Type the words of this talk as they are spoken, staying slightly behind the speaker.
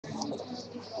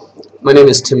My name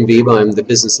is Tim Weber. I'm the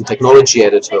business and technology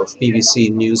editor of BBC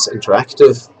News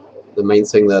Interactive. The main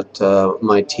thing that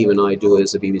my team and I do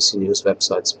is the BBC News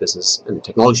website's business and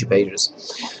technology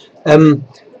pages.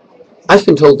 I've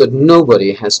been told that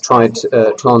nobody has tried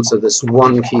to answer this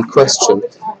one key question: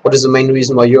 what is the main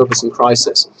reason why Europe is in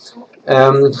crisis?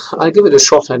 I'll give it a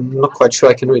shot. I'm not quite sure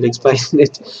I can really explain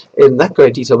it in that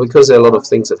great detail because there are a lot of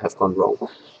things that have gone wrong.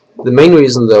 The main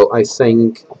reason, though, I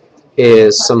think,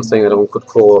 is something that one could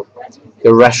call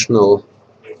irrational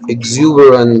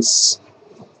exuberance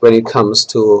when it comes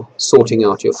to sorting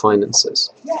out your finances.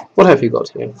 What have you got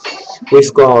here?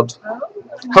 We've got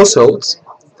households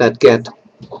that get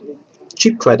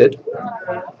cheap credit,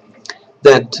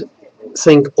 that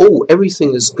think, oh,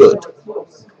 everything is good,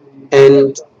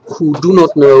 and who do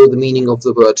not know the meaning of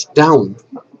the word down,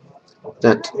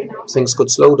 that things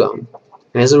could slow down.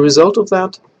 And as a result of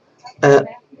that,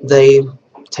 they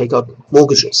take out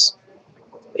mortgages,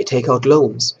 they take out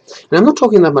loans. And I'm not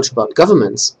talking that much about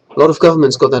governments. A lot of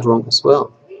governments got that wrong as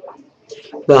well.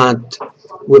 But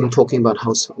we're talking about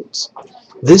households.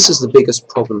 This is the biggest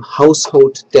problem.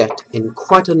 Household debt in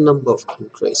quite a number of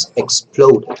countries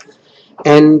exploded.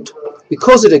 And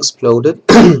because it exploded,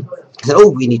 they said,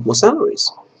 oh, we need more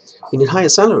salaries. We need higher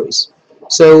salaries.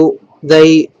 So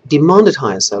they demanded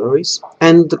higher salaries,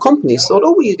 and the companies thought,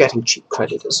 oh, we're getting cheap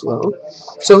credit as well.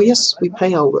 So yes, we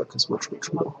pay our workers much,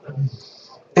 much more.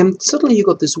 And suddenly you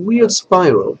got this weird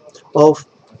spiral of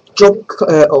the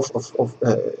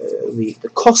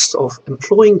cost of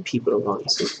employing people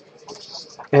rising.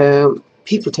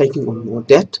 People taking on more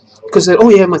debt because they, oh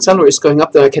yeah, my salary is going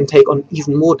up, then I can take on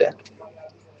even more debt.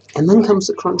 And then comes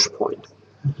the crunch point.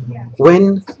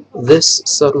 When this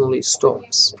suddenly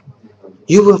stops,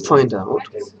 you will find out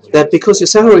that because your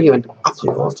salary went up a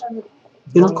lot,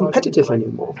 you're not competitive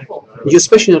anymore. You're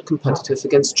especially not competitive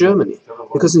against Germany,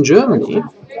 because in Germany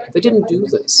they didn't do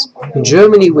this. In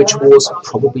Germany, which was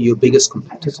probably your biggest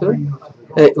competitor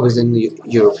within the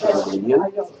European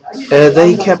Union,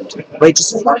 they kept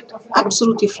wages flat,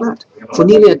 absolutely flat, for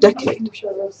nearly a decade.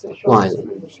 While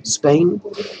in Spain,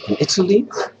 in Italy,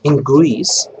 in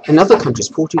Greece, and other countries,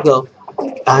 Portugal,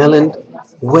 Ireland,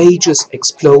 wages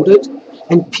exploded,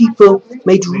 and people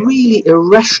made really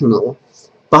irrational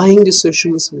buying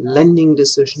decisions, lending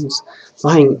decisions,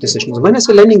 buying decisions. When I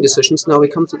say lending decisions, now we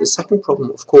come to the second problem,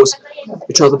 of course,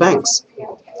 which are the banks.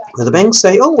 Where the banks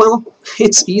say, oh, well,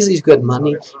 it's easy to get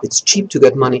money, it's cheap to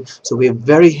get money, so we're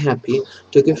very happy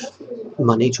to give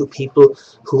money to people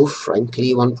who,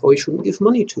 frankly, one probably shouldn't give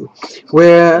money to,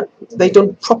 where they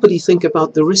don't properly think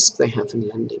about the risk they have in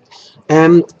lending.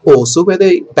 And also where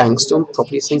the banks don't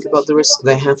properly think about the risk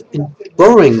they have in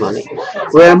borrowing money,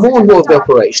 where more and more of the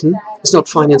operation is not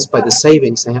financed by the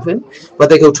savings they have in, but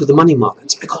they go to the money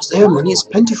markets, because their money is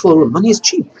plentiful, money is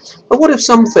cheap. But what if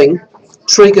something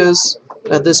triggers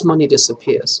that this money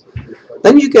disappears?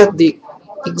 Then you get the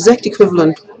exact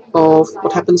equivalent of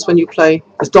what happens when you play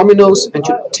with dominoes and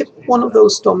you tip one of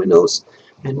those dominoes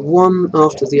and one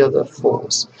after the other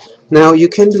falls. Now you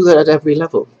can do that at every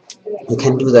level. You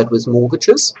can do that with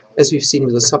mortgages, as we've seen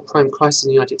with the subprime crisis in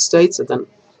the United States that then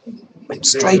went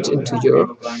straight into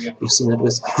Europe. We've seen that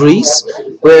with Greece,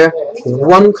 where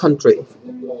one country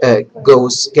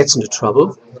gets into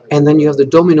trouble, and then you have the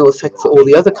domino effect for all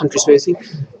the other countries where you think,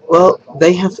 well,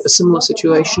 they have a similar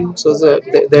situation, so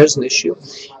there's an issue.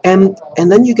 And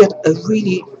then you get a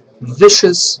really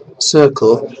vicious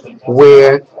circle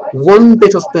where one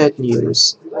bit of bad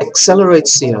news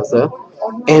accelerates the other,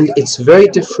 and it's very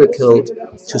difficult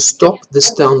to stop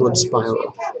this downward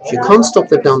spiral. If you can't stop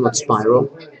the downward spiral,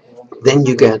 then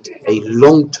you get a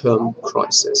long-term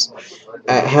crisis.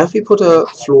 Have we put a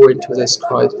floor into this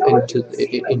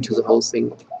into the whole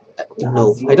thing?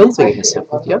 No, I don't think it has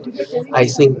happened yet. I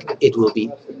think it will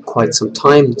be quite some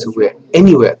time till we're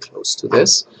anywhere close to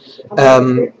this.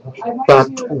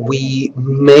 But we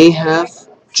may have,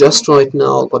 just right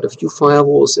now, got a few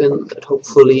firewalls in that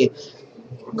hopefully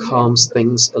calms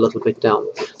things a little bit down.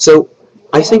 So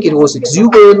I think it was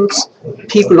exuberance,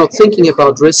 people not thinking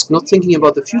about risk, not thinking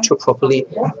about the future properly,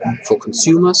 for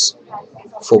consumers,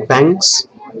 for banks,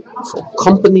 for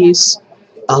companies.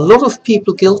 A lot of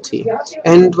people guilty.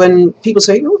 And when people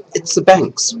say, oh, it's the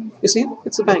banks, you see,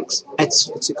 it's the banks, it's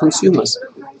the consumers.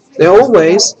 There are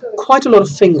always quite a lot of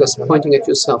fingers pointing at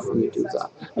yourself when you do that.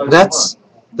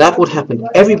 That's what happened.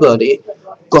 Everybody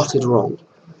got it wrong.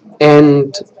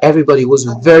 And everybody was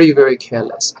very, very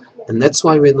careless. And that's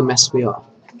why we're in the mess we are.